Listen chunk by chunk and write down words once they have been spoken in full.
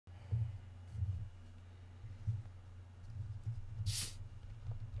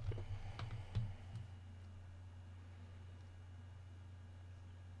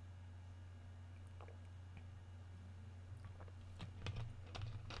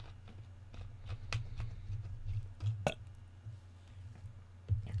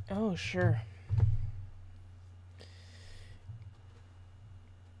Oh, sure.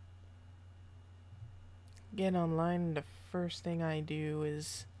 Get online, the first thing I do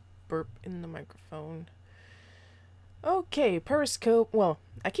is burp in the microphone. Okay, Periscope. Well,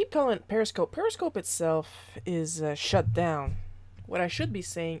 I keep calling it Periscope. Periscope itself is shut down. What I should be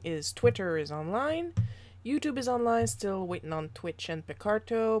saying is Twitter is online, YouTube is online, still waiting on Twitch and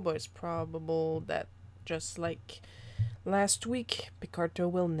Picarto, but it's probable that just like last week, Picarto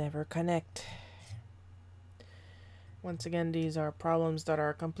will never connect. Once again, these are problems that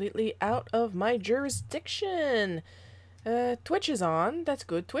are completely out of my jurisdiction. Twitch is on, that's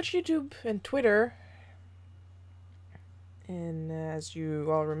good. Twitch, YouTube, and Twitter. And as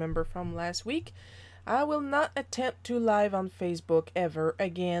you all remember from last week, I will not attempt to live on Facebook ever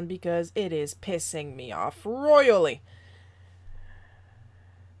again because it is pissing me off royally.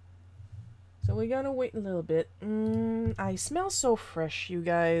 So we gotta wait a little bit. I smell so fresh, you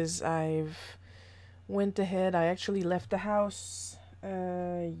guys. I've went ahead. I actually left the house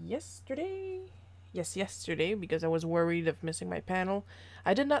yesterday. Yes, yesterday, because I was worried of missing my panel.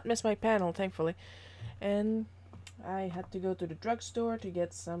 I did not miss my panel, thankfully. And I had to go to the drugstore to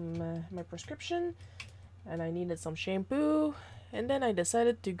get some my prescription, and I needed some shampoo, and then I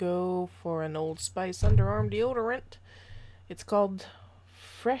decided to go for an Old Spice underarm deodorant. It's called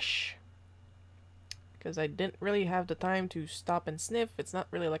Fresh, because I didn't really have the time to stop and sniff. It's not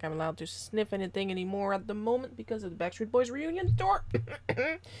really like I'm allowed to sniff anything anymore at the moment because of the Backstreet Boys reunion tour.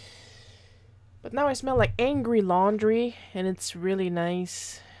 But now I smell like angry laundry, and it's really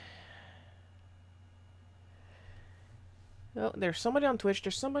nice. Well, there's somebody on Twitch,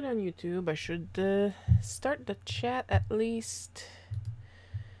 there's somebody on YouTube. I should start the chat at least.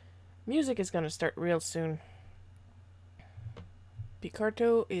 Music is gonna start real soon.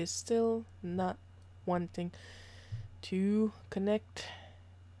 Picarto is still not wanting to connect.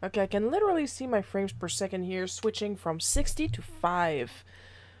 Okay, I can literally see my frames per second here switching from 60 to 5.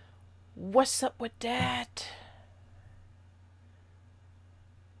 What's up with that?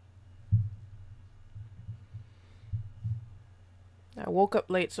 I woke up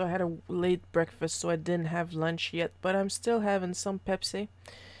late, so I had a late breakfast, so I didn't have lunch yet, but I'm still having some Pepsi.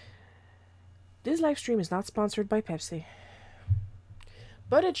 This live stream is not sponsored by Pepsi.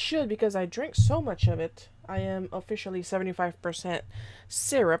 But it should, because I drink so much of it. I am officially 75%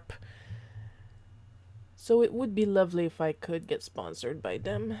 syrup. So it would be lovely if I could get sponsored by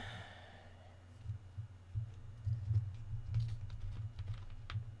them.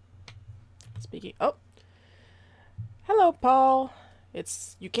 Speaking... Oh! Hello, Paul!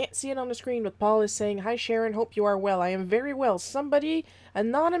 You can't see it on the screen, but Paul is saying, "Hi Sharon, hope you are well. I am very well. Somebody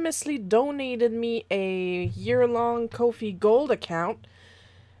anonymously donated me a year-long Ko-fi Gold account.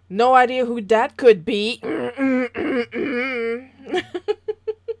 No idea who that could be."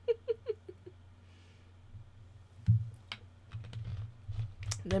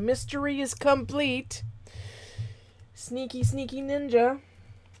 The mystery is complete. Sneaky, sneaky ninja.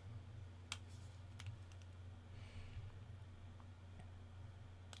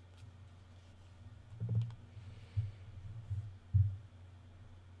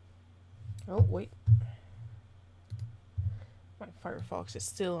 Oh, wait. My Firefox is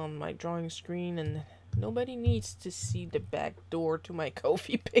still on my drawing screen, and nobody needs to see the back door to my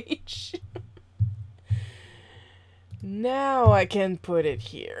Ko-fi page. Now I can put it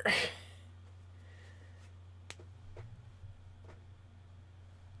here.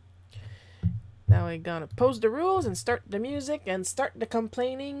 Now I'm gonna post the rules and start the music and start the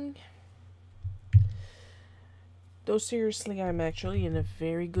complaining. Though seriously, I'm actually in a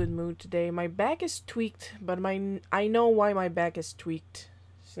very good mood today. My back is tweaked, but I know why my back is tweaked.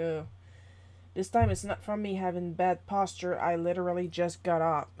 So this time it's not from me having bad posture. I literally just got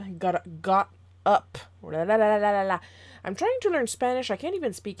up. Got up. La, la, la, la, la, la. I'm trying to learn Spanish. I can't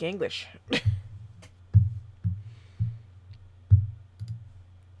even speak English.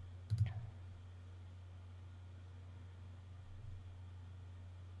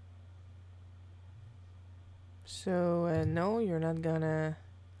 So, no, you're not gonna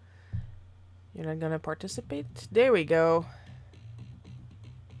participate? There we go.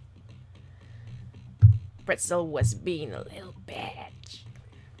 Pretzel was being a little bitch.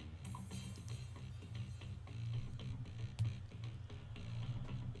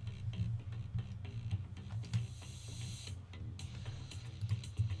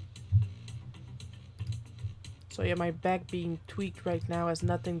 So yeah, my back being tweaked right now has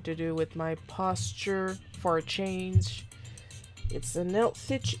nothing to do with my posture for a change. It's an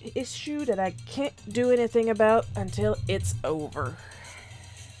health issue that I can't do anything about until it's over.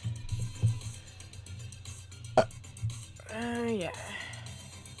 Yeah.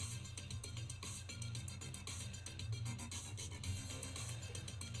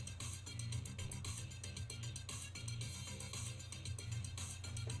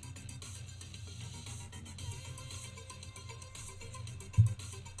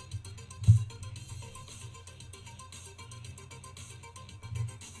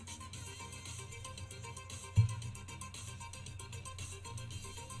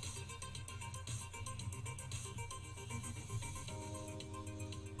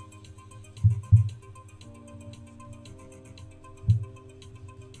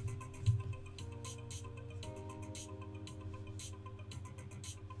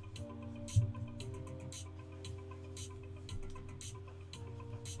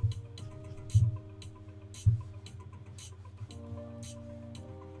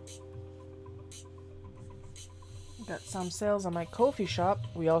 Got some sales on my coffee shop.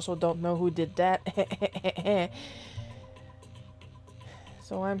 We also don't know who did that.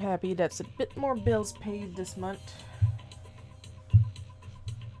 So I'm happy that's a bit more bills paid this month.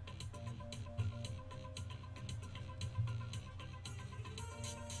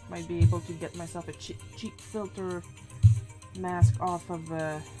 Might be able to get myself a cheap filter mask off of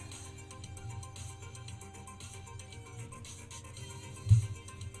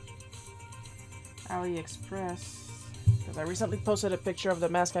AliExpress, because I recently posted a picture of the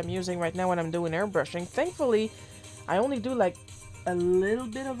mask I'm using right now when I'm doing airbrushing. Thankfully, I only do like a little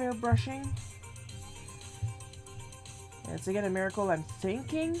bit of airbrushing. It's again a miracle I'm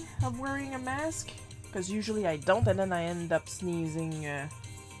thinking of wearing a mask, because usually I don't, and then I end up sneezing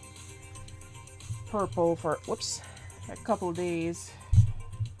purple for, whoops, a couple days.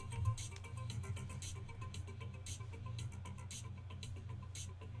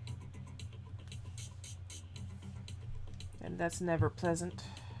 And that's never pleasant.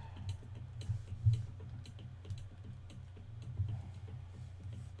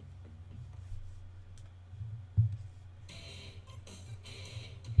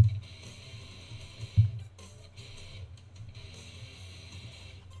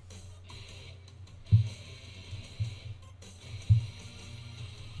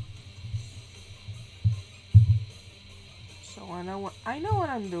 So I know what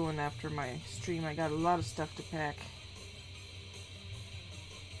I'm doing after my stream. I got a lot of stuff to pack.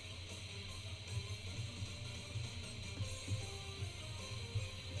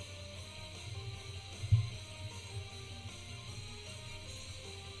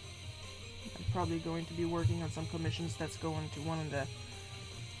 Probably going to be working on some commissions that's going to one of the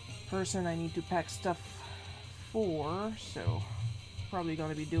person I need to pack stuff for, so probably going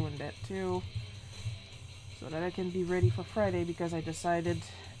to be doing that too, so that I can be ready for Friday, because I decided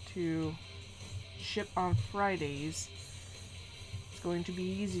to ship on Fridays. It's going to be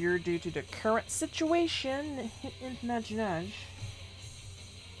easier due to the current situation in Nudge.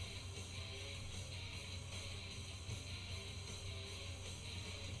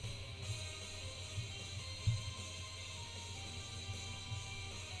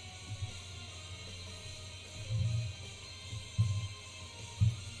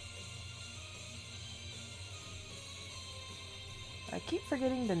 I keep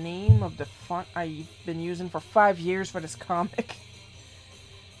forgetting the name of the font I've been using for 5 years for this comic.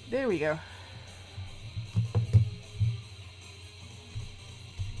 There we go.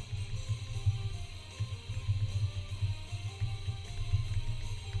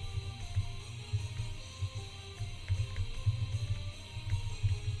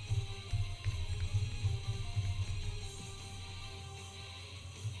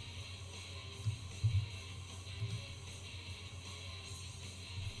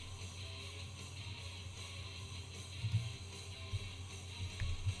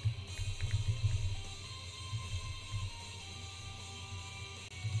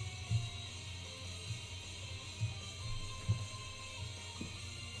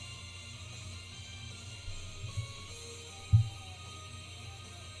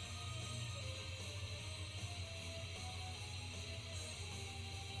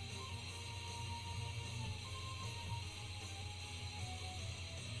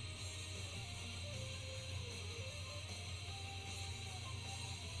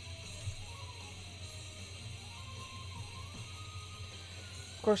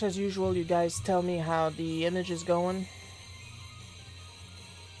 Of course, as usual, you guys tell me how the image is going.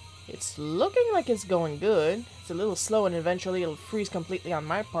 It's looking like it's going good. It's a little slow and eventually it'll freeze completely on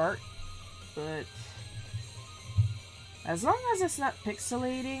my part. But as long as it's not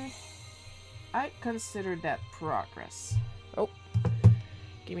pixelating, I consider that progress. Oh,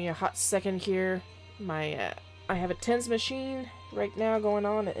 give me a hot second here. I have a TENS machine right now going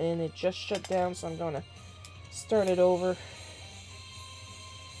on and it just shut down, so I'm gonna start it over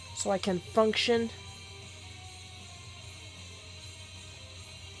so I can function.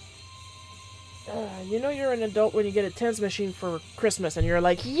 You know you're an adult when you get a TENS machine for Christmas and you're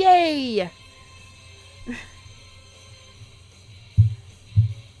like, yay!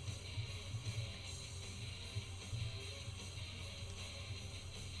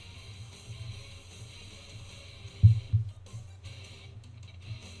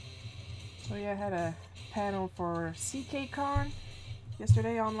 So yeah, I had a panel for CKCon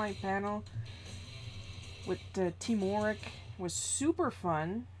yesterday, online panel with Team Warwick. Was super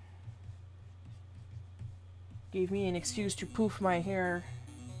fun. Gave me an excuse to poof my hair,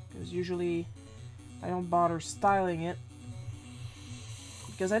 because usually I don't bother styling it,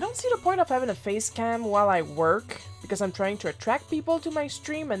 because I don't see the point of having a face cam while I work, because I'm trying to attract people to my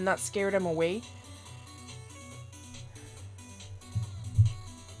stream and not scare them away.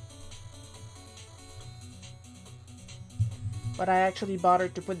 But I actually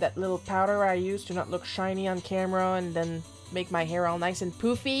bothered to put that little powder I used to not look shiny on camera and then make my hair all nice and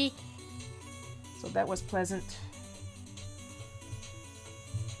poofy. So that was pleasant.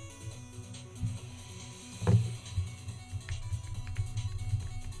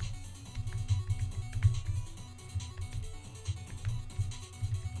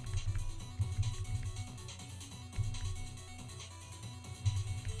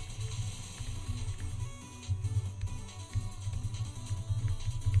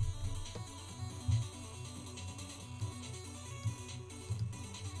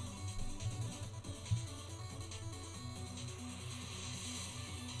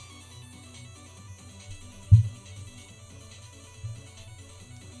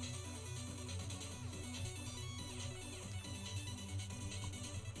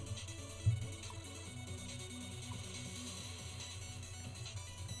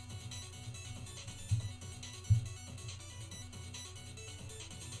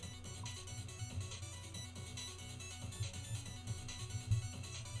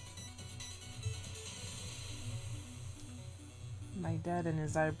 My dad and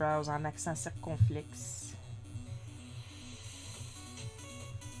his eyebrows en accent circonflexe.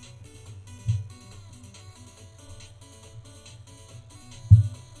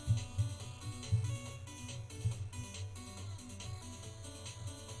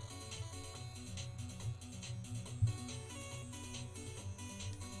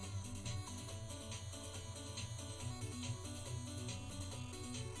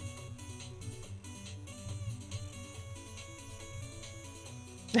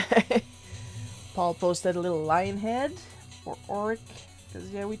 Paul posted a little lion head for Auric, because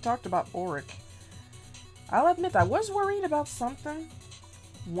yeah, we talked about Auric. I'll admit I was worried about something,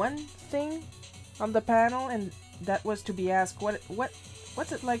 one thing on the panel, and that was to be asked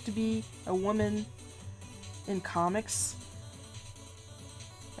what's it like to be a woman in comics?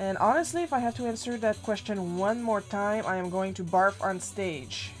 And honestly, if I have to answer that question one more time, I am going to barf on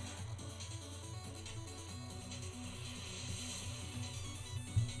stage.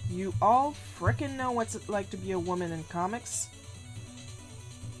 You all frickin' know what's it like to be a woman in comics?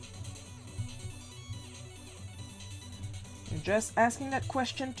 You're just asking that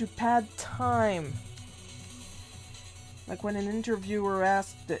question to pad time. Like when an interviewer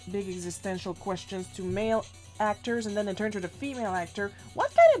asked the big existential questions to male actors and then they turn to the female actor.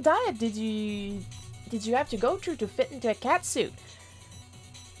 What kind of diet did you have to go through to fit into a catsuit?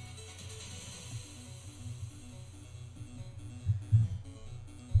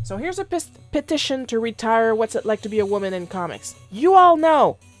 So here's a petition to retire what's it like to be a woman in comics. You all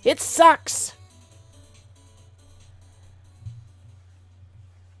know, it sucks!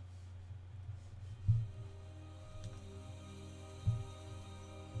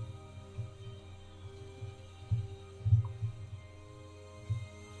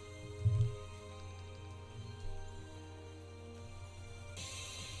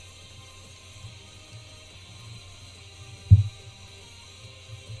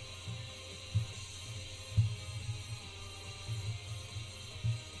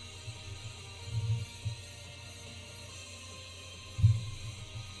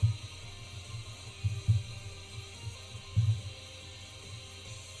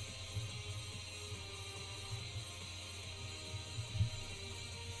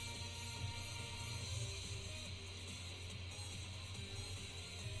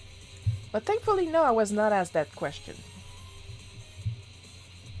 But thankfully, no, I was not asked that question.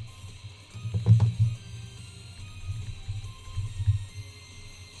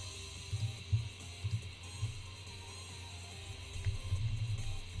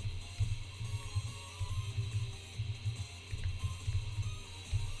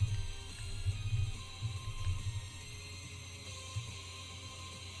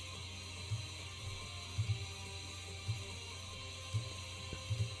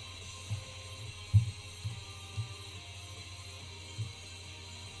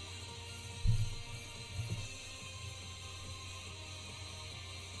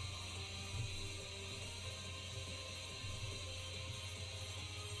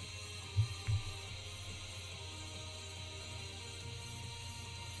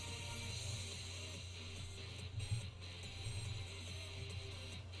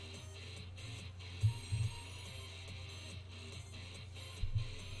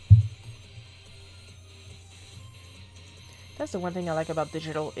 That's the one thing I like about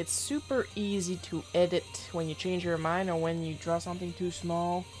digital. It's super easy to edit when you change your mind or when you draw something too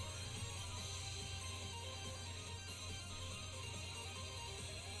small.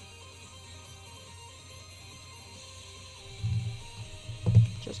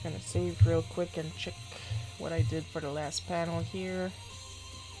 Just gonna save real quick and check what I did for the last panel here.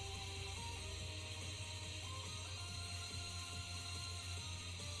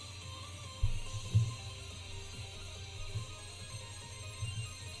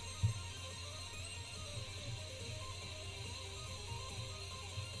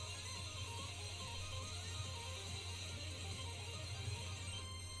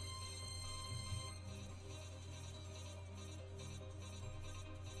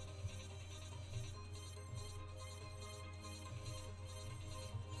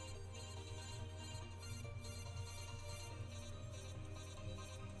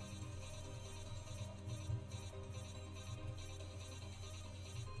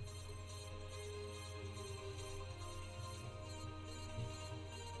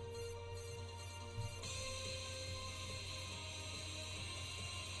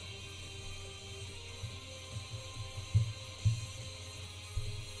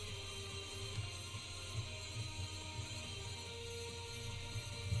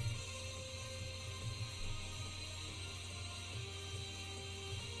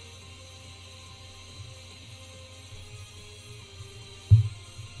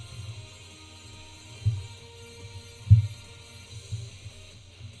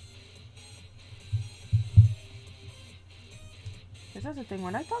 That's the thing,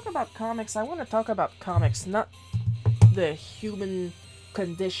 when I talk about comics, I want to talk about comics, not the human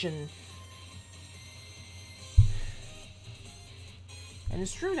condition. And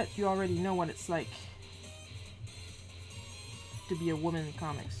it's true that you already know what it's like to be a woman in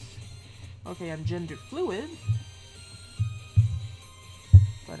comics. Okay, I'm gender fluid,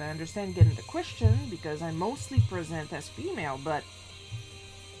 but I understand getting the question because I mostly present as female, but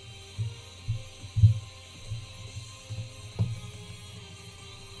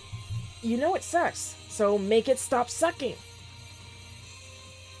you know it sucks, so make it stop sucking.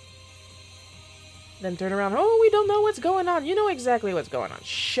 Then turn around, oh, we don't know what's going on. You know exactly what's going on.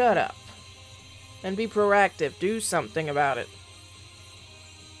 Shut up. And be proactive. Do something about it.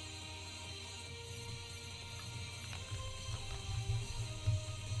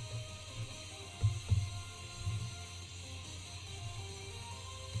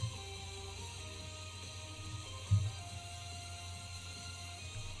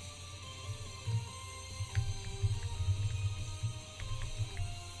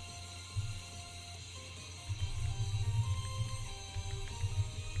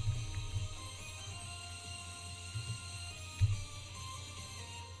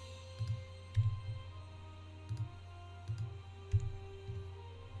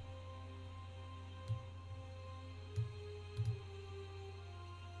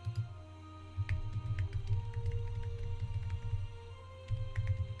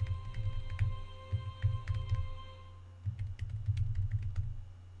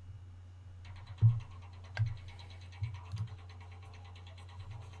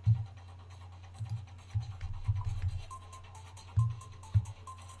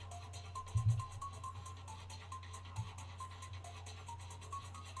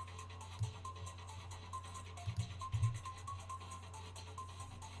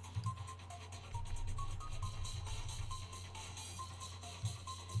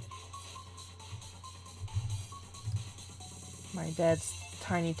 My dad's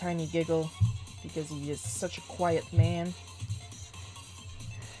tiny giggle because he is such a quiet man.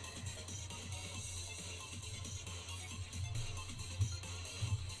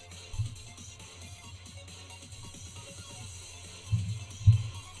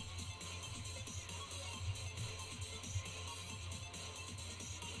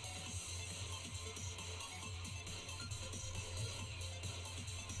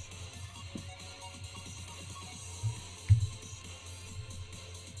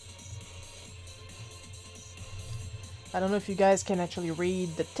 I don't know if you guys can actually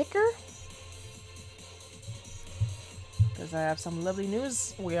read the ticker, because I have some lovely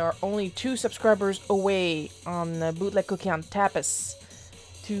news. We are only 2 subscribers away on Bootleg Cookie on Tapas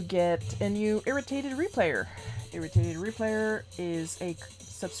to get a new Irritated Replayer. Irritated Replayer is a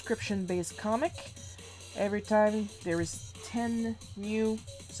subscription-based comic. Every time there is 10 new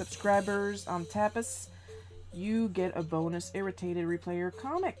subscribers on Tapas, you get a bonus Irritated Replayer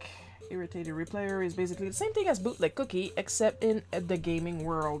comic. Irritated Replayer is basically the same thing as Bootleg Cookie, except in the gaming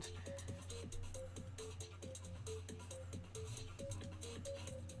world.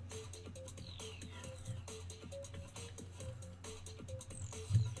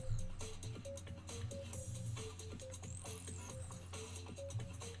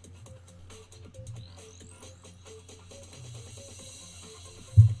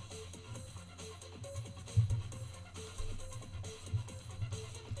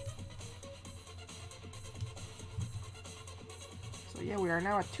 Yeah, we are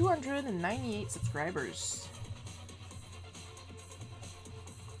now at 298 subscribers.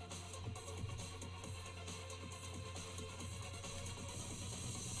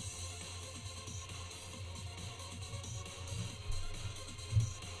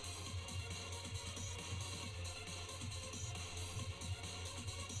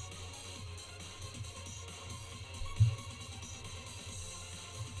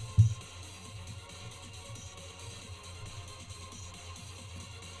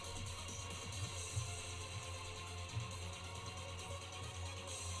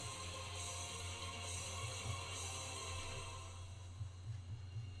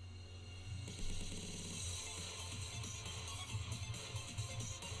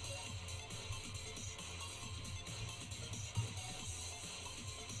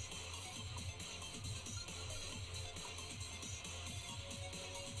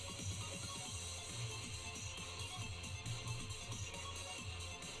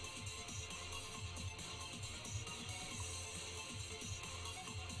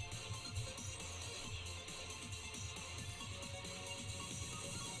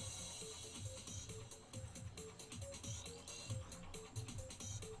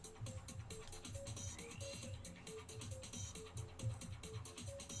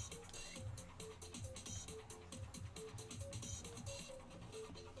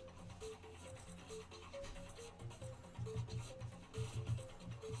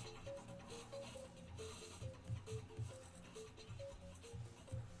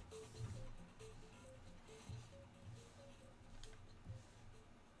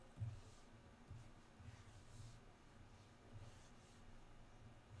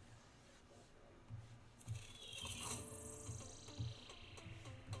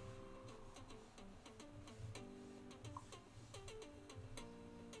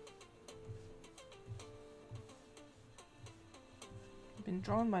 Been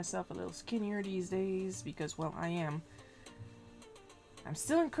drawing myself a little skinnier these days because, well, I am. I'm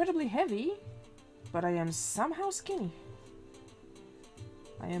still incredibly heavy, but I am somehow skinny.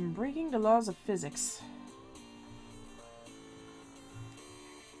 I am breaking the laws of physics.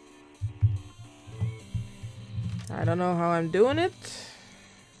 I don't know how I'm doing it.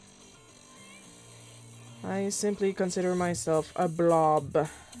 I simply consider myself a blob.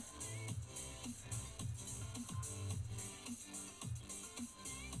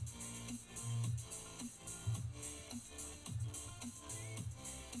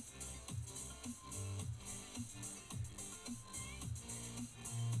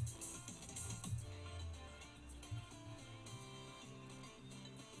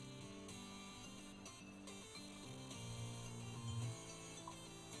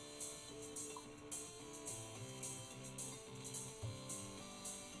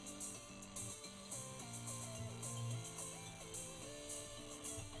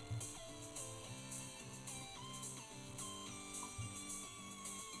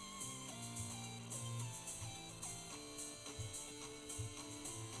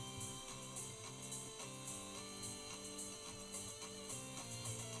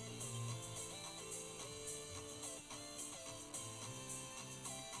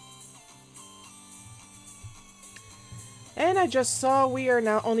 And I just saw we are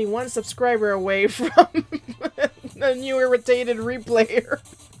now only 1 subscriber away from a new irritated replayer.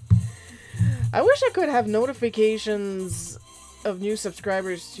 I wish I could have notifications of new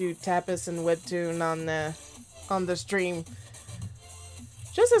subscribers to Tapas and Webtoon on the stream.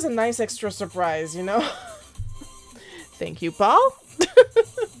 Just as a nice extra surprise, you know? Thank you, Paul.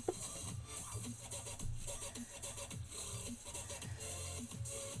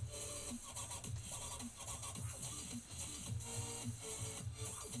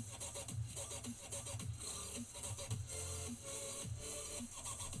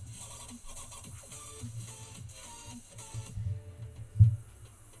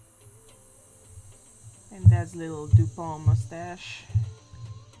 And Dad's little Dupont mustache.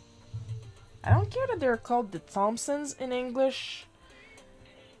 I don't care that they're called the Thompsons in English.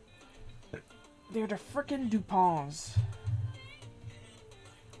 They're the frickin' Duponts.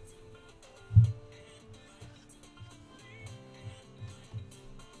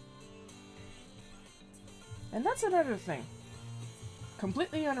 And that's another thing.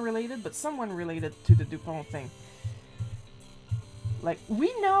 Completely unrelated, but somewhat related to the Dupont thing. Like,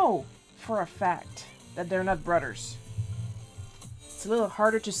 we know for a fact that they're not brothers. It's a little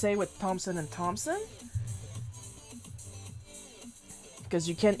harder to say with Thompson and Thompson, because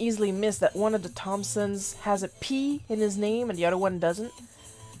you can easily miss that one of the Thompsons has a P in his name and the other one doesn't.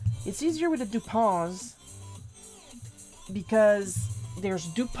 It's easier with the Duponts because there's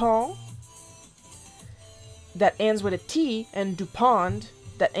Dupont that ends with a T and Dupont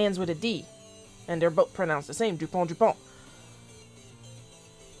that ends with a D. And they're both pronounced the same, Dupont, Dupont.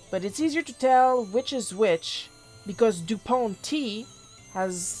 But it's easier to tell which is which because Dupont T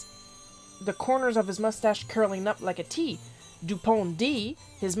has the corners of his mustache curling up like a T. Dupont D,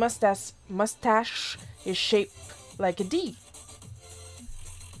 his mustache is shaped like a D.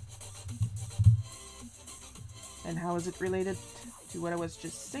 And how is it related to what I was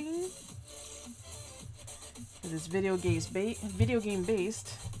just saying? Because it's video game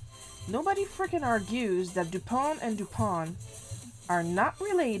based. Nobody freaking argues that Dupont and Dupont are not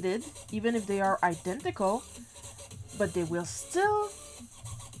related, even if they are identical, but they will still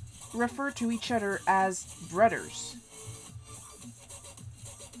refer to each other as brothers.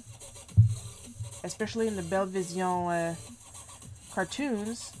 Especially in the Belvision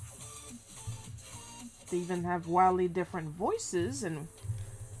cartoons. They even have wildly different voices, and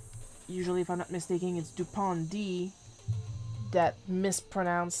usually, if I'm not mistaken, it's Dupont D that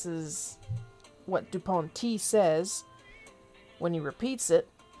mispronounces what Dupont T says when he repeats it.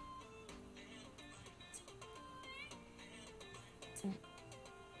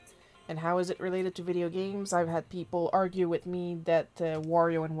 And how is it related to video games? I've had people argue with me that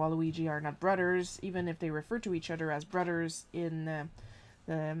Wario and Waluigi are not brothers, even if they refer to each other as brothers in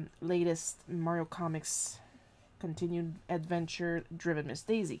the latest Mario Comics Continued Adventure Driven Miss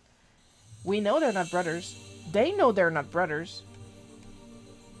Daisy. We know they're not brothers. They know they're not brothers.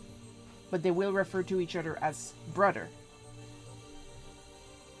 But they will refer to each other as brother.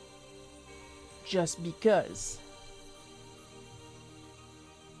 Just because.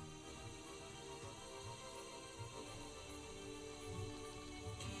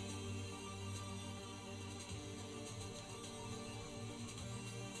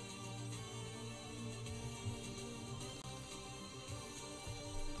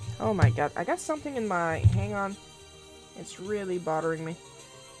 Oh my god, I got something in my... Hang on. It's really bothering me.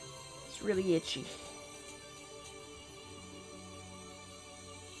 It's really itchy.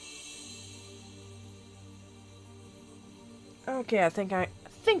 Okay, I think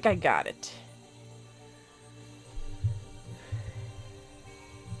I got it.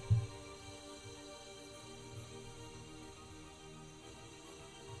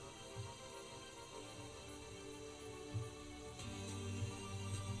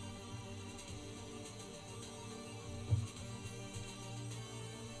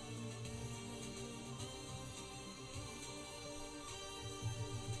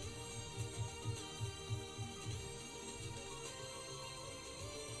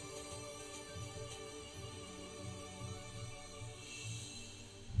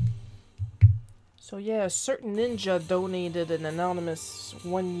 So yeah, a certain ninja donated an anonymous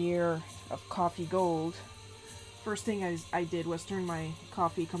 1 year of coffee gold. First thing I did was turn my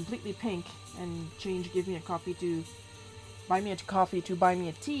coffee completely pink and change give me a coffee to buy me a coffee to buy me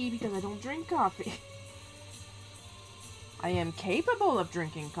a tea because I don't drink coffee. I am capable of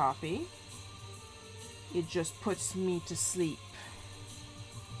drinking coffee. It just puts me to sleep.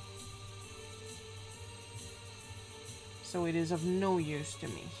 So it is of no use to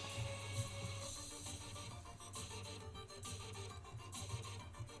me.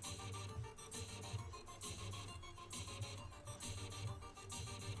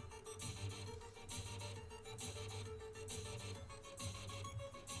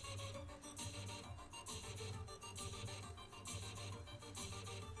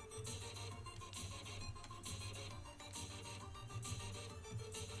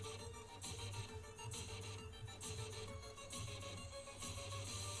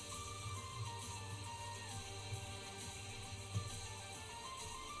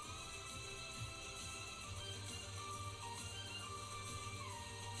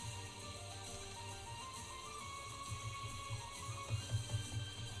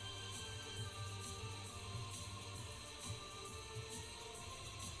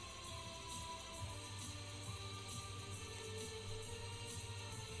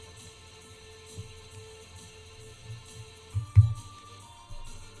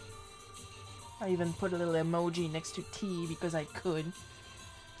 I even put a little emoji next to tea because I could.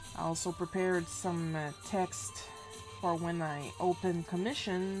 I also prepared some text for when I open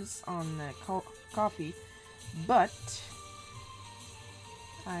commissions on coffee, but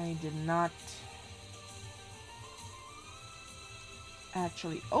I did not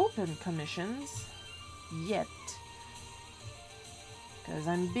actually open commissions yet because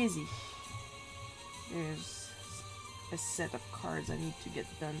I'm busy. There's a set of cards I need to get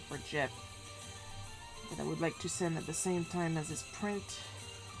done for Jeff that I would like to send at the same time as his print.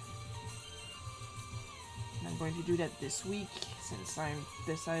 And I'm going to do that this week since I've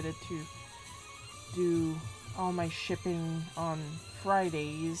decided to do all my shipping on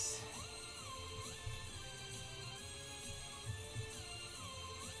Fridays.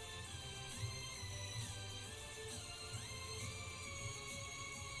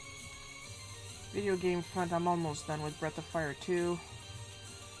 Video game front, I'm almost done with Breath of Fire 2.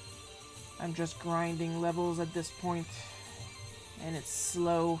 I'm just grinding levels at this point, and it's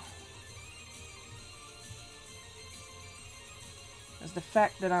slow. As the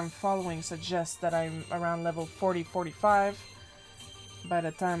fact that I'm following suggests that I'm around level 40-45. By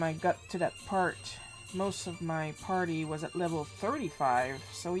the time I got to that part, most of my party was at level 35,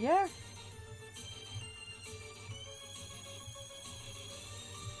 so yeah.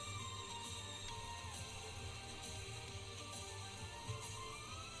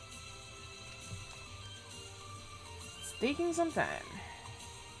 It's taking some time.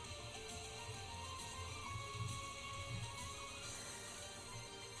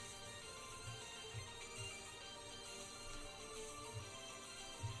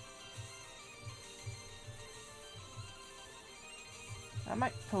 I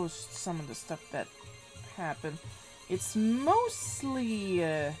might post some of the stuff that happened. It's mostly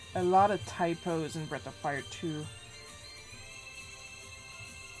a lot of typos in Breath of Fire 2.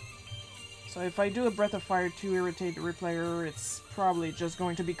 So if I do a Breath of Fire 2 Irritate the Replayer, it's probably just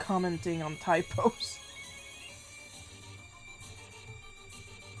going to be commenting on typos.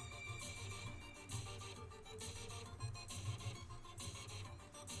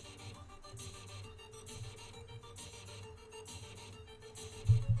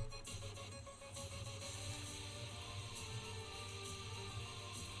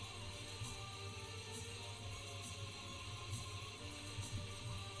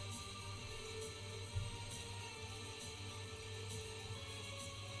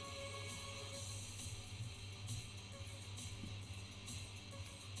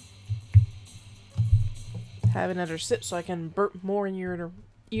 Have another sip so I can burp more in your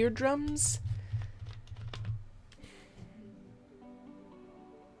eardrums.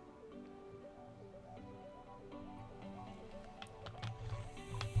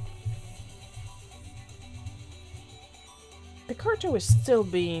 Picarto is still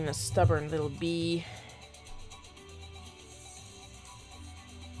being a stubborn little bee.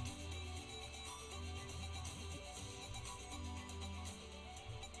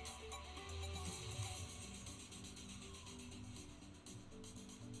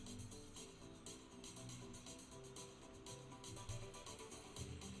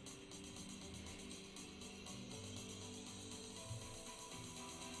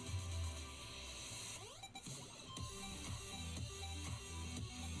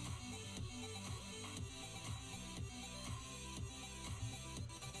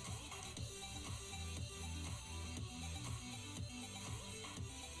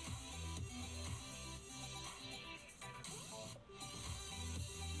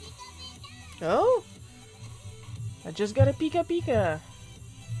 Oh? I just got a Pika Pika.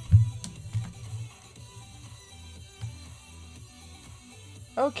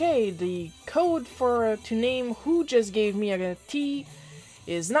 Okay, the code for to name who just gave me a tea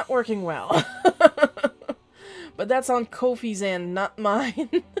is not working well. But that's on Kofi's end, not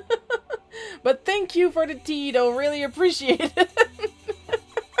mine. But thank you for the tea, though. Really appreciate it.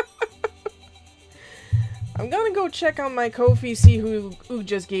 I'm gonna go check on my Kofi, see who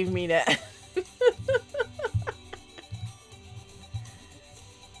just gave me that.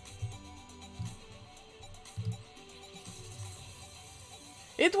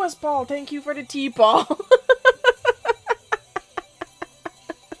 It was Paul. Thank you for the tea, Paul.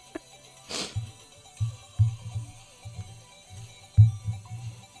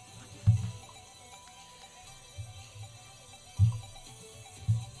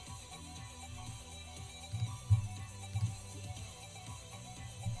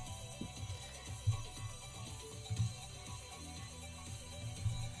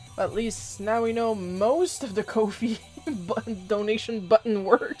 At least now we know most of the Ko-fi donation button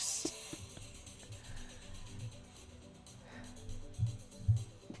works.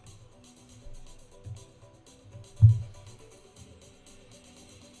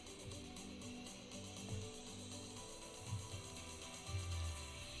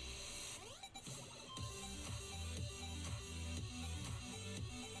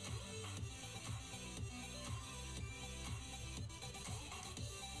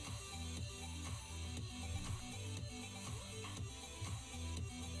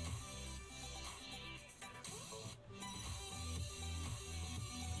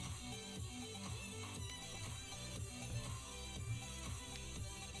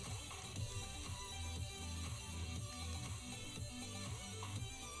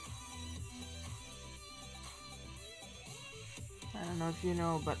 know if you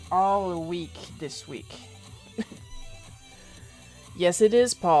know, but all week this week. Yes, it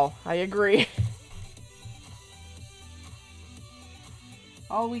is, Paul. I agree.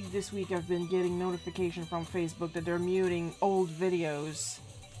 All week this week I've been getting notification from Facebook that they're muting old videos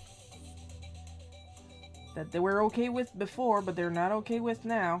that they were okay with before, but they're not okay with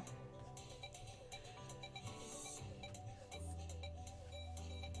now.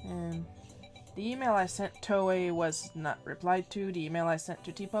 And the email I sent Toei was not replied to. The email I sent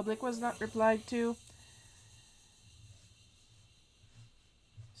to TeePublic was not replied to.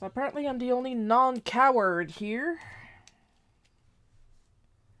 So apparently I'm the only non-coward here.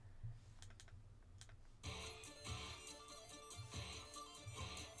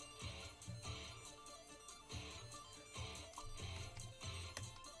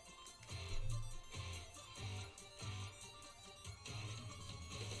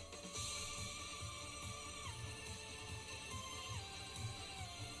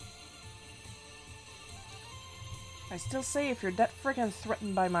 I still say, if you're that frickin'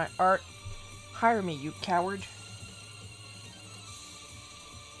 threatened by my art, hire me, you coward.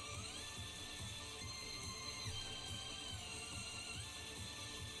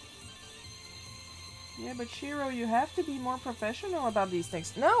 Yeah, but Shiro, you have to be more professional about these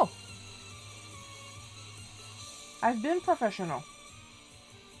things. No! I've been professional.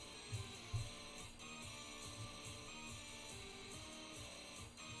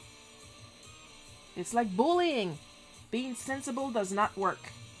 It's like bullying. Being sensible does not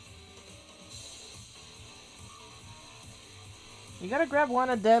work. You gotta grab one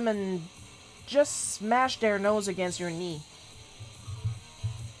of them and just smash their nose against your knee.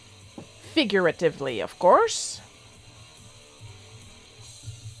 Figuratively, of course.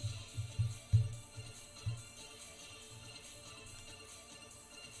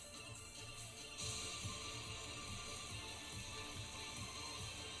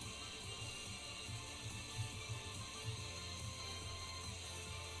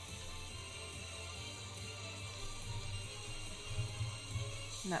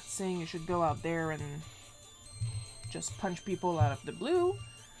 Not saying you should go out there and just punch people out of the blue,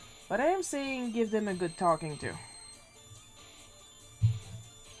 but I am saying give them a good talking to.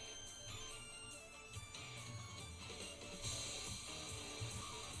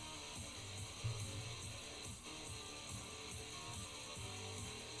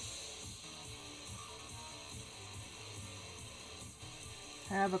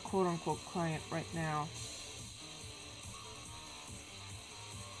 I have a quote-unquote client right now.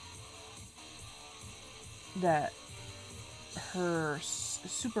 That her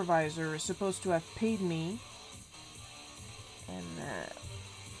supervisor is supposed to have paid me, and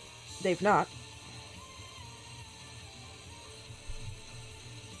they've not.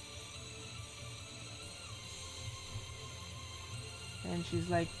 And she's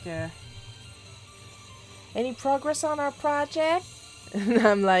like, any progress on our project? And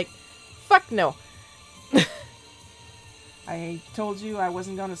I'm like, fuck no. I told you I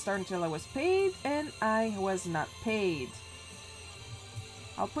wasn't going to start until I was paid, and I was not paid.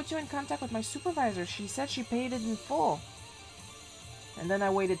 I'll put you in contact with my supervisor. She said she paid it in full. And then I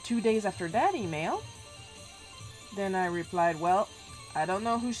waited 2 days after that email. Then I replied, well, I don't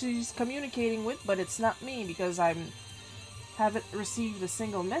know who she's communicating with, but it's not me, because I haven't received a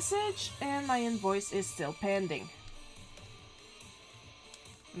single message, and my invoice is still pending.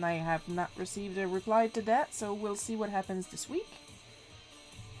 And I have not received a reply to that, so we'll see what happens this week.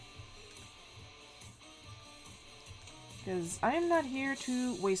 Because I am not here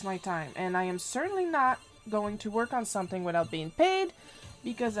to waste my time, and I am certainly not going to work on something without being paid,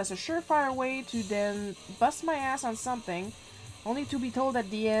 because that's a surefire way to then bust my ass on something, only to be told at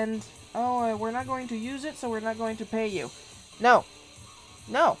the end, oh, we're not going to use it, so we're not going to pay you. No.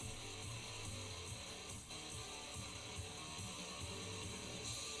 No.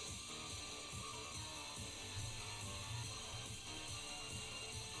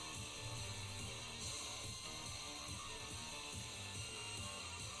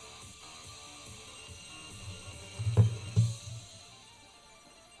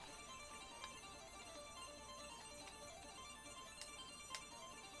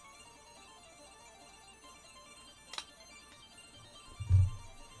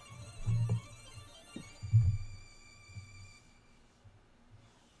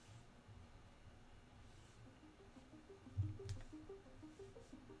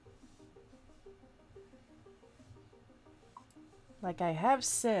 Like I have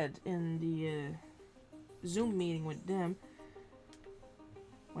said in the Zoom meeting with them,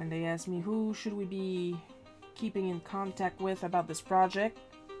 when they asked me who should we be keeping in contact with about this project,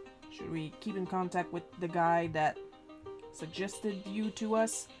 should we keep in contact with the guy that suggested you to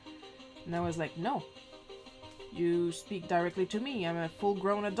us. And I was like, no. You speak directly to me. I'm a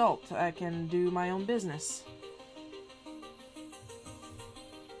full-grown adult. I can do my own business.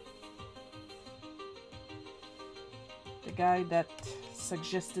 The guy that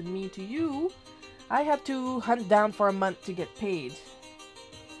suggested me to you, I had to hunt down for a month to get paid.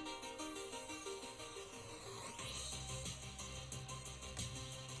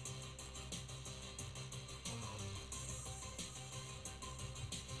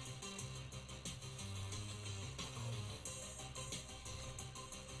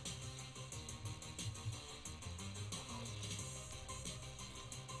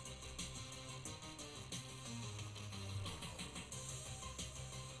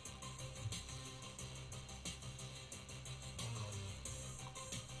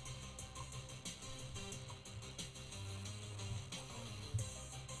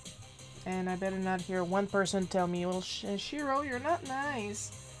 And I better not hear one person tell me, well, Shiro, you're not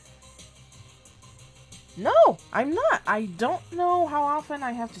nice. No, I'm not. I don't know how often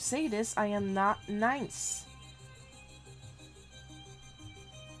I have to say this. I am not nice.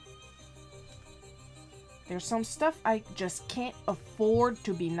 There's some stuff I just can't afford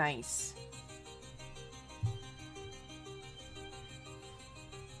to be nice.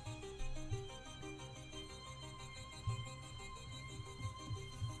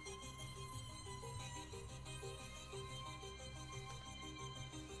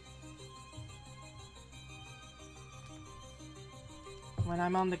 When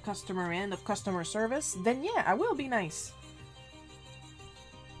I'm on the customer end of customer service, then yeah, I will be nice.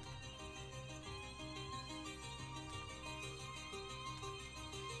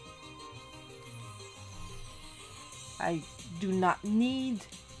 I do not need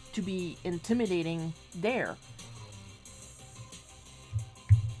to be intimidating there.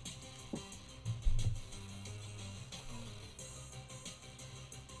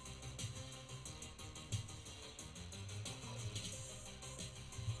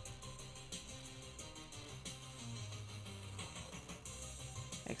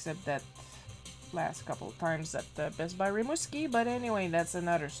 Except that last couple of times at the Best Buy Rimouski, but anyway, that's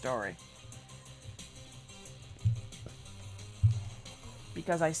another story.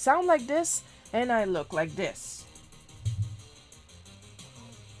 Because I sound like this, and I look like this.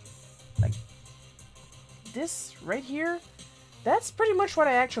 Like, this right here, that's pretty much what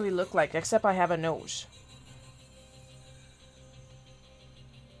I actually look like, except I have a nose.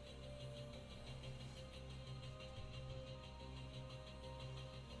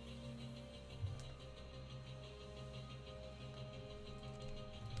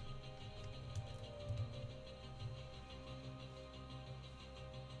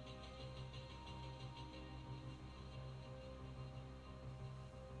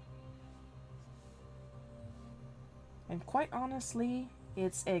 And quite honestly,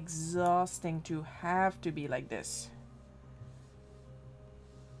 it's exhausting to have to be like this.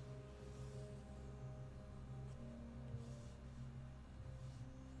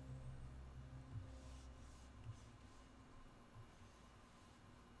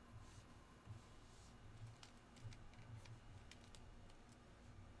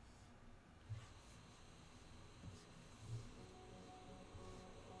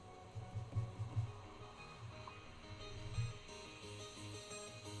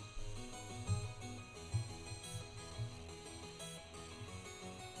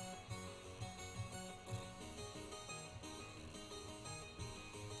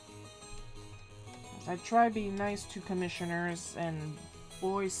 I try being nice to commissioners, and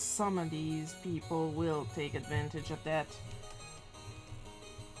boy, some of these people will take advantage of that.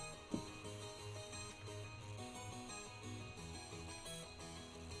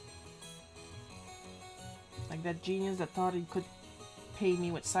 Like that genius that thought he could pay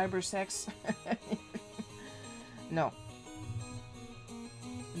me with cyber sex. No.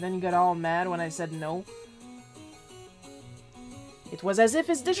 And then he got all mad when I said no. It was as if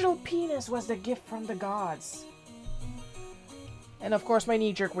his digital penis was the gift from the gods. And of course my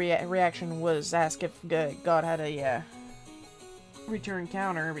knee-jerk reaction was ask if God had a return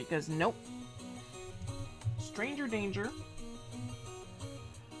counter, because nope. Stranger danger.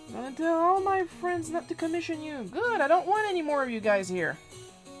 I'm gonna tell all my friends not to commission you. Good, I don't want any more of you guys here.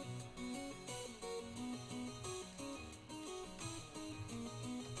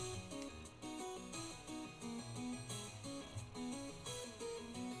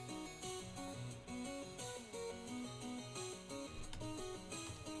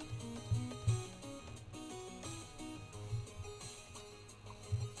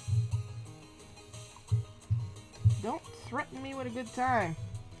 Don't threaten me with a good time.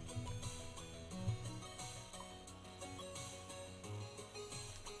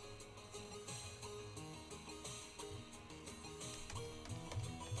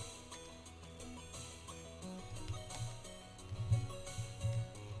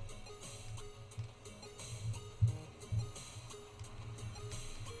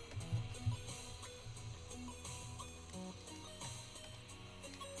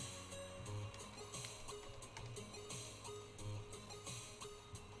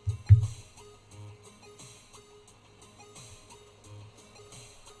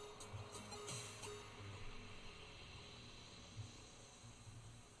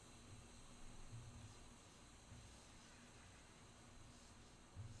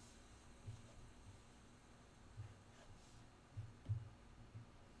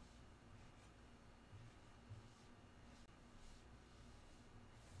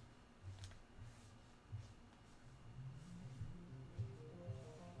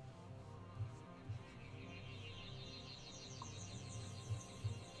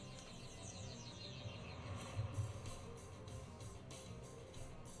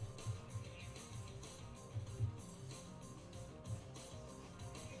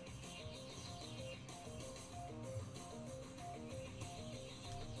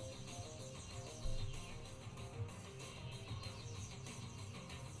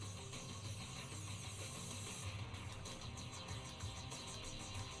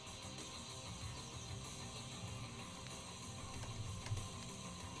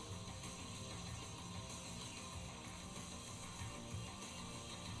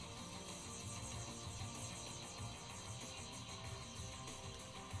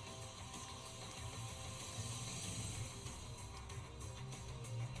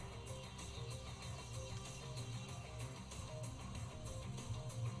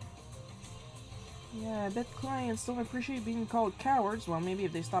 Yeah, I bet clients don't appreciate being called cowards. Well, maybe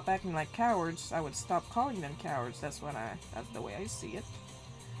if they stop acting like cowards, I would stop calling them cowards. That's the way I see it.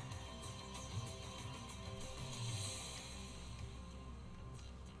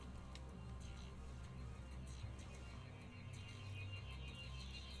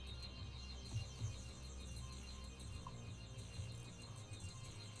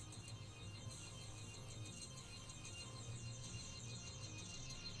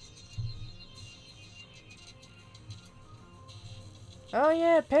 Oh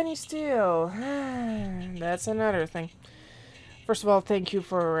yeah, penny steal. That's another thing. First of all, thank you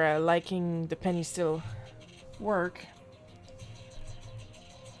for liking the penny steal work.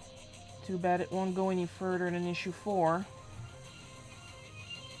 Too bad it won't go any further than issue 4.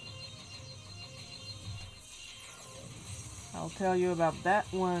 I'll tell you about that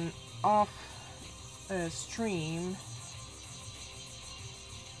one off stream.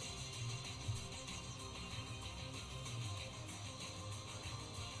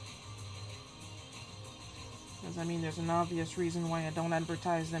 Because, I mean, there's an obvious reason why I don't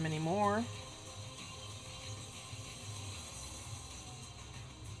advertise them anymore.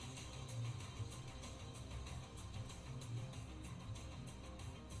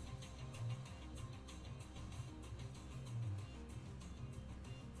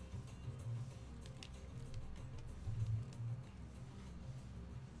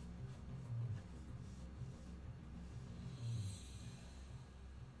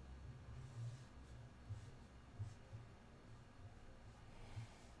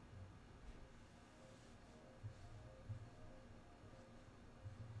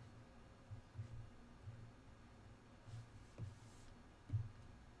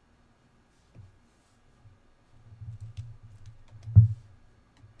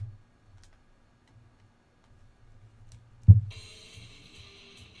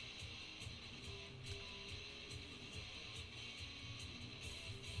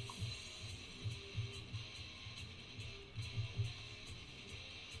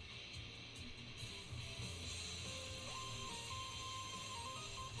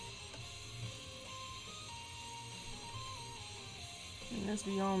 And let's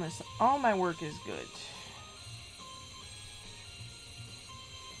be honest, all my work is good.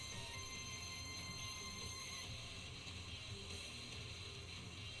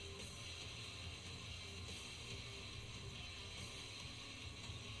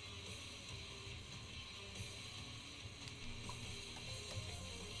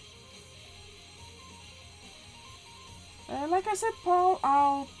 Like I said, Paul,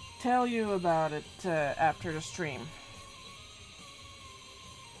 I'll tell you about it after the stream.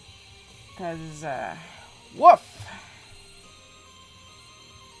 Because, woof!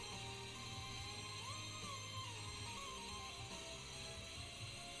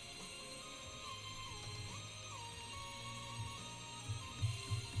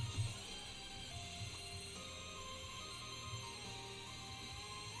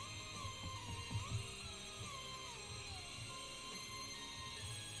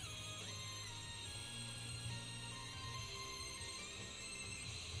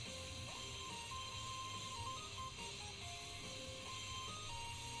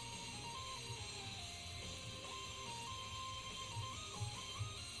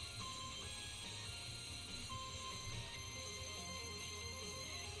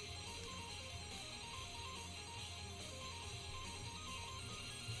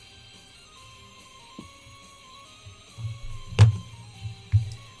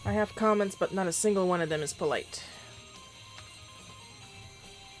 I have comments, but not a single one of them is polite.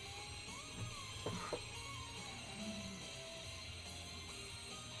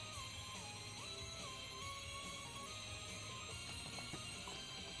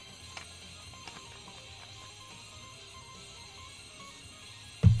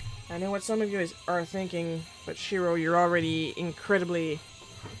 I know what some of you are thinking, but Shiro, you're already incredibly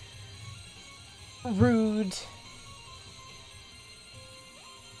rude.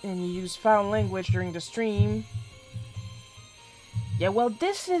 And you use foul language during the stream. Yeah, well,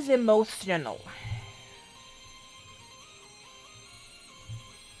 this is emotional.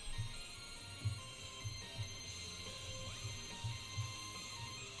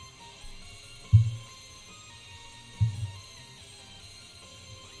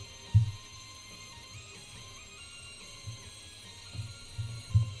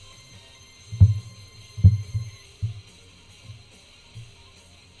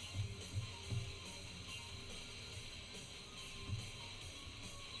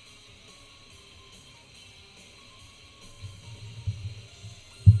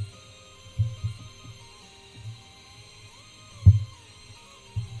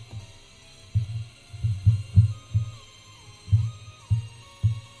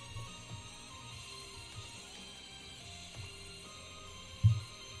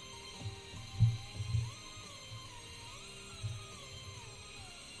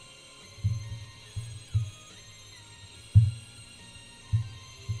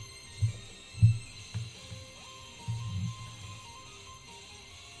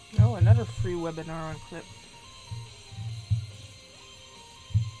 another free webinar on Clip.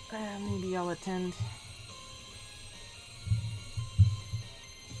 Maybe I'll attend.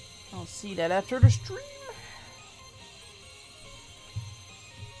 I'll see that after the stream.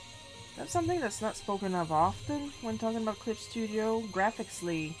 That's something that's not spoken of often when talking about Clip Studio.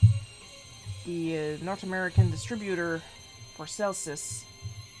 Graphicsly, the North American distributor for Celsius,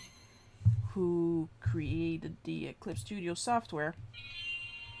 who created the Clip Studio software,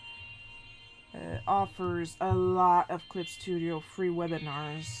 offers a lot of Clip Studio free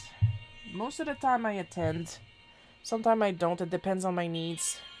webinars. Most of the time I attend. Sometimes I don't. It depends on my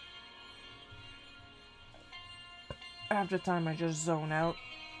needs. Half the time I just zone out.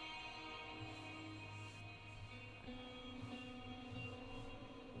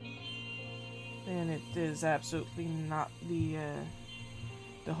 And it is absolutely not the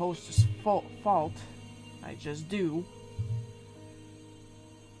host's fault. I just do.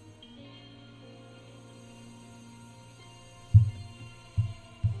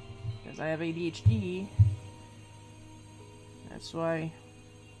 Because I have ADHD.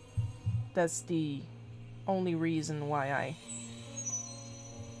 That's the only reason why I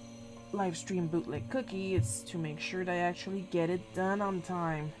live stream Bootleg Cookie. It's to make sure that I actually get it done on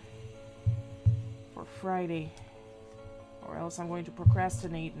time for Friday, or else I'm going to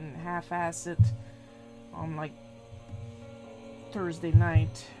procrastinate and half-ass it on like Thursday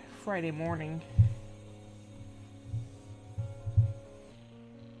night, Friday morning.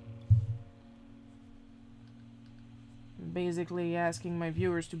 Basically asking my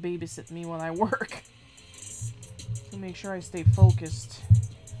viewers to babysit me while I work to make sure I stay focused.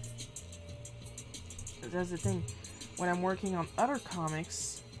 Because that's the thing, when I'm working on other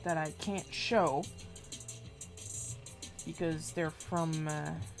comics that I can't show because they're from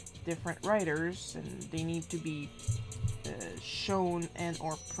different writers and they need to be shown and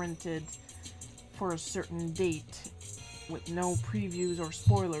or printed for a certain date with no previews or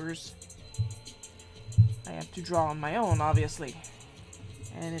spoilers, I have to draw on my own, obviously.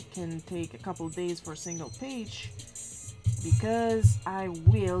 And it can take a couple days for a single page because I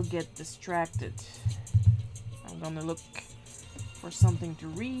will get distracted. I'm gonna look for something to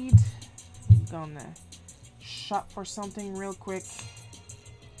read. I'm gonna shop for something real quick.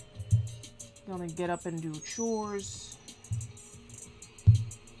 Gonna get up and do chores.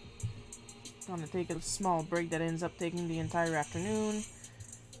 Gonna take a small break that ends up taking the entire afternoon.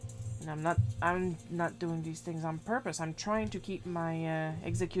 And I'm not doing these things on purpose. I'm trying to keep my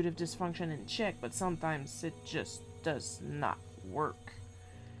executive dysfunction in check, but sometimes it just does not work.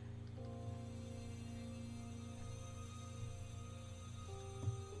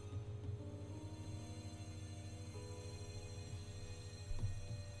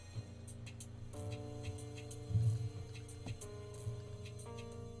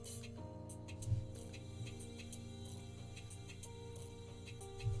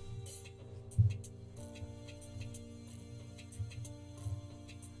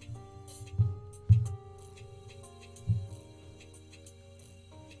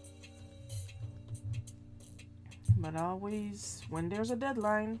 But always, when there's a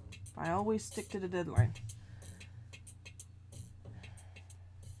deadline, I always stick to the deadline.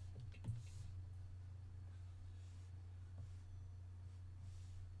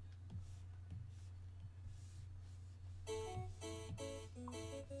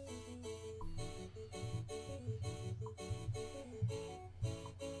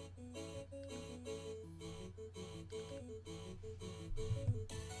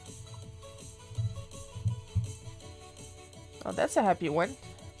 Oh, that's a happy one.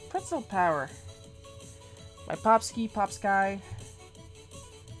 Pretzel Power by Popsky.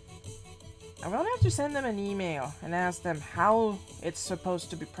 I'm gonna have to send them an email and ask them how it's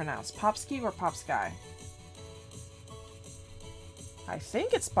supposed to be pronounced. Popsky or Popsky? I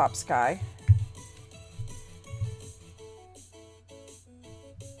think it's Popsky.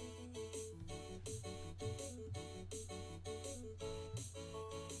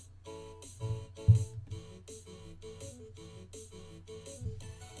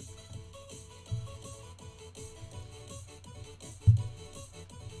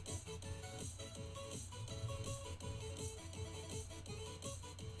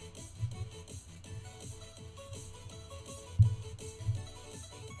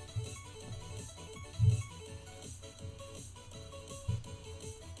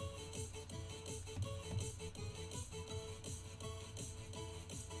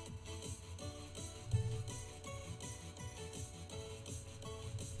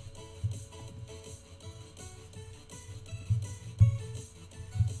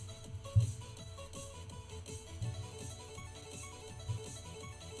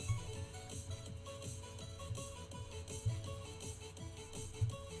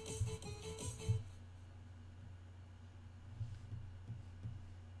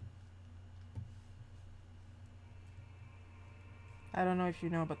 I don't know if you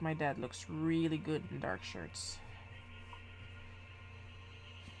know, but my dad looks really good in dark shirts.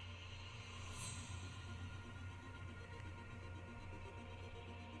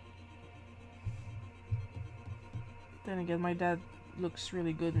 Then again, my dad looks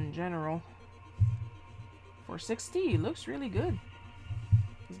really good in general. For 60, he looks really good.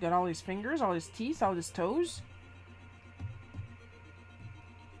 He's got all his fingers, all his teeth, all his toes.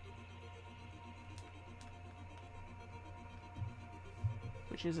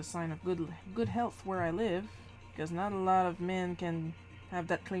 Which is a sign of good health where I live, because not a lot of men can have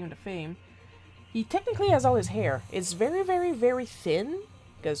that claim to fame. He technically has all his hair. It's very, very, very thin,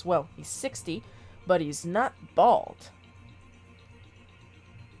 because, well, he's 60, but he's not bald.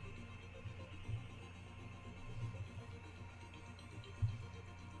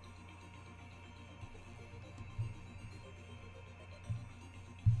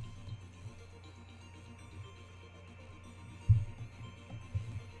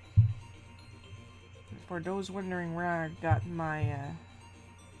 For those wondering where I got my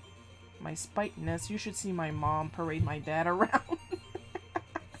my spiteness, you should see my mom parade my dad around.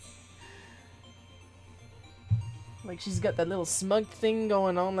 Like she's got that little smug thing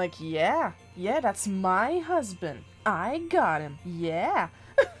going on, like, yeah, that's my husband. I got him, yeah.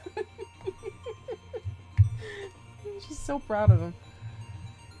 She's so proud of him.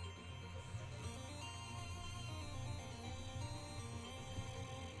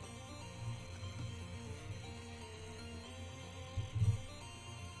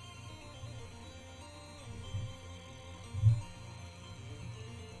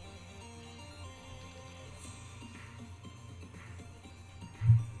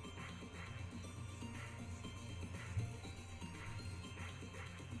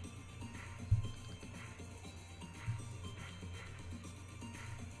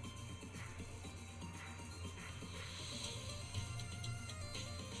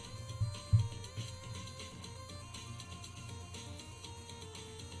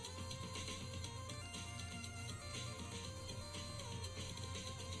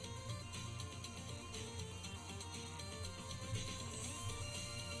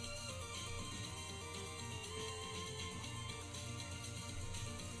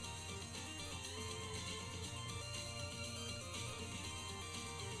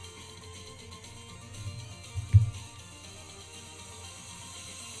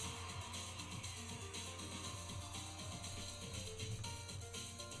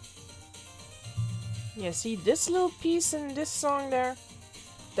 Yeah, see this little piece in this song there?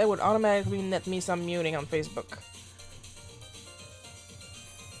 That would automatically net me some muting on Facebook.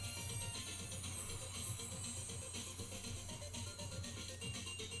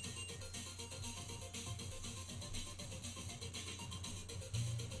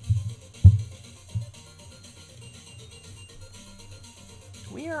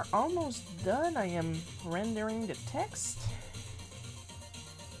 We are almost done. I am rendering the text.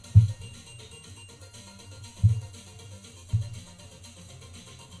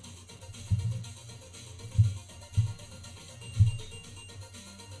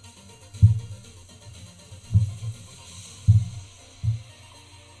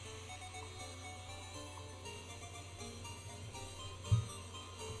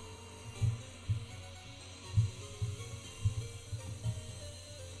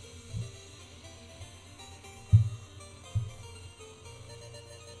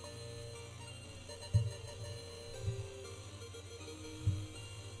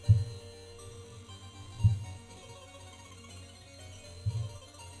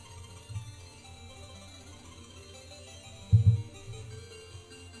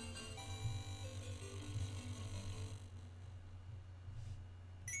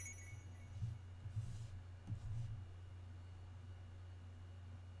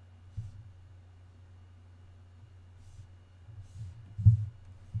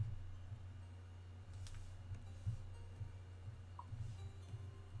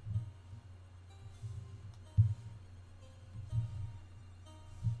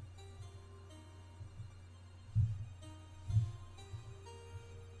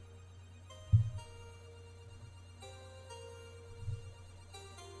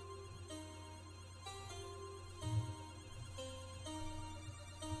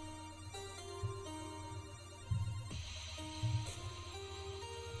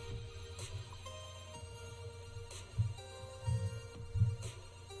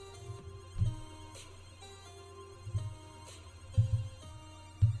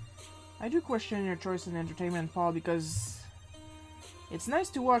 I do question your choice in entertainment, Paul, because it's nice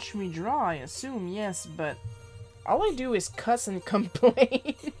to watch me draw, I assume, yes, but all I do is cuss and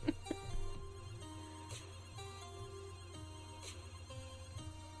complain.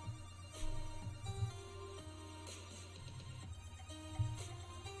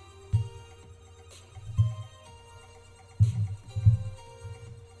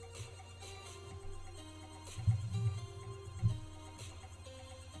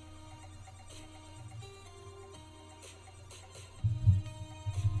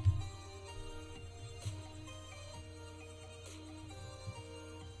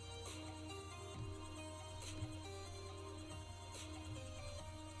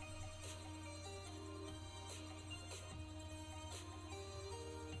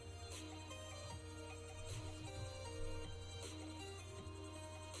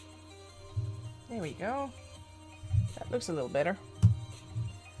 There we go. That looks a little better.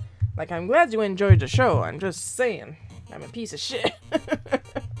 Like, I'm glad you enjoyed the show. I'm just saying. I'm a piece of shit.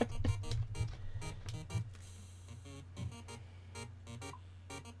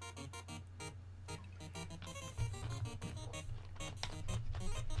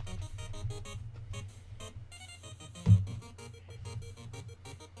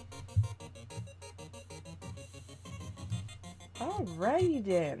 Alrighty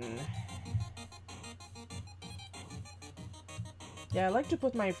then. Yeah, I like to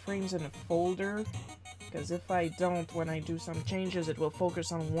put my frames in a folder, because if I don't, when I do some changes, it will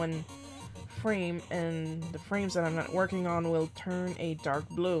focus on one frame, and the frames that I'm not working on will turn a dark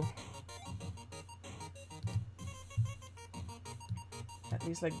blue. At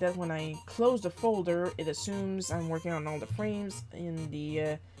least like that, when I close the folder, it assumes I'm working on all the frames in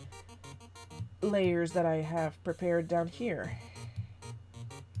the layers that I have prepared down here.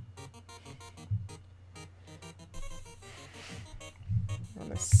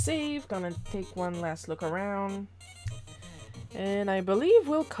 Gonna save, gonna take one last look around, and I believe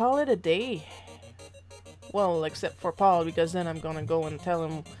we'll call it a day. Well, except for Paul, because then I'm gonna go and tell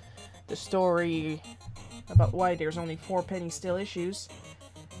him the story about why there's only 4 penny still issues.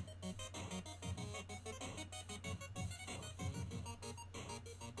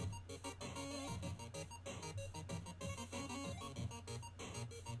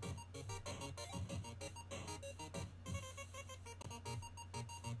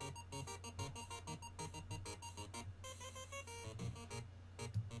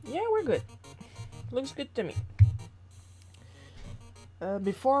 Yeah, we're good. Looks good to me.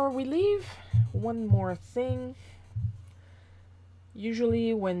 Before we leave, one more thing.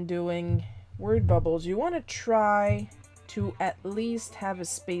 Usually when doing word bubbles, you want to try to at least have a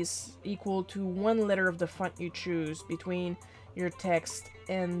space equal to 1 letter of the font you choose between your text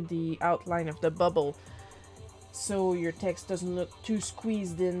and the outline of the bubble, so your text doesn't look too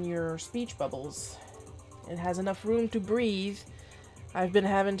squeezed in your speech bubbles. It has enough room to breathe. I've been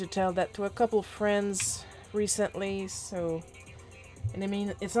having to tell that to a couple friends recently, so... And I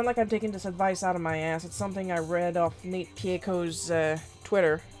mean, it's not like I'm taking this advice out of my ass. It's something I read off Nate Pieco's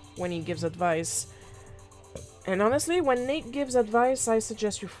Twitter when he gives advice. And honestly, when Nate gives advice, I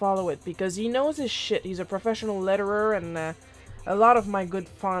suggest you follow it, because he knows his shit. He's a professional letterer, and a lot of my good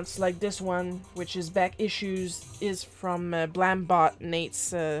fonts, like this one, which is back issues, is from Blambot,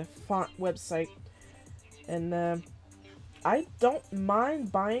 Nate's font website. And I don't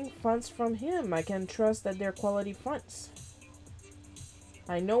mind buying fonts from him. I can trust that they're quality fonts.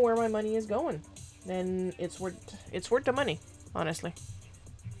 I know where my money is going, and it's worth the money, honestly.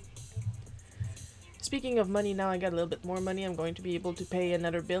 Speaking of money, now I got a little bit more money. I'm going to be able to pay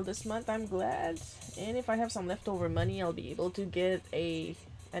another bill this month, I'm glad. And if I have some leftover money, I'll be able to get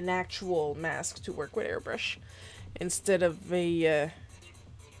an actual mask to work with airbrush, instead of a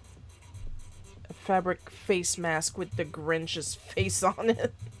fabric face mask with the Grinch's face on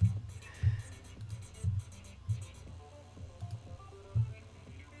it.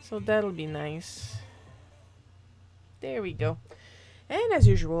 So that'll be nice. There we go. And as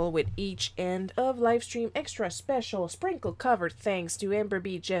usual, with each end of livestream, extra special sprinkle covered thanks to Amber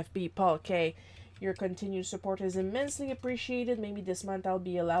B, Jeff B, Paul K. Your continued support is immensely appreciated. Maybe this month I'll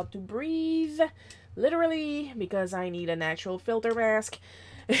be allowed to breathe, literally, because I need an actual filter mask.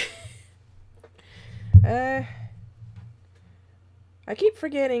 I keep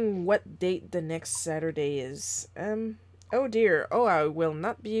forgetting what date the next Saturday is. Oh dear. Oh, I will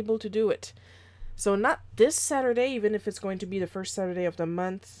not be able to do it. So not this Saturday, even if it's going to be the first Saturday of the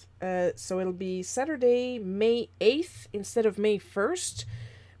month. So it'll be Saturday, May 8th instead of May 1st.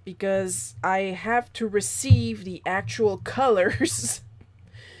 Because I have to receive the actual colors.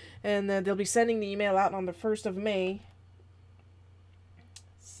 And they'll be sending the email out on the 1st of May.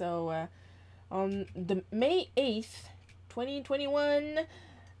 So on the May 8th, 2021...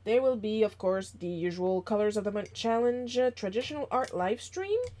 there will be, of course, the usual Colors of the Month Challenge traditional art live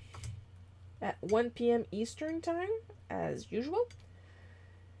stream at 1 p.m. Eastern Time, as usual.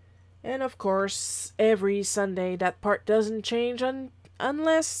 And, of course, every Sunday, that part doesn't change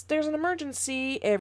unless there's an emergency.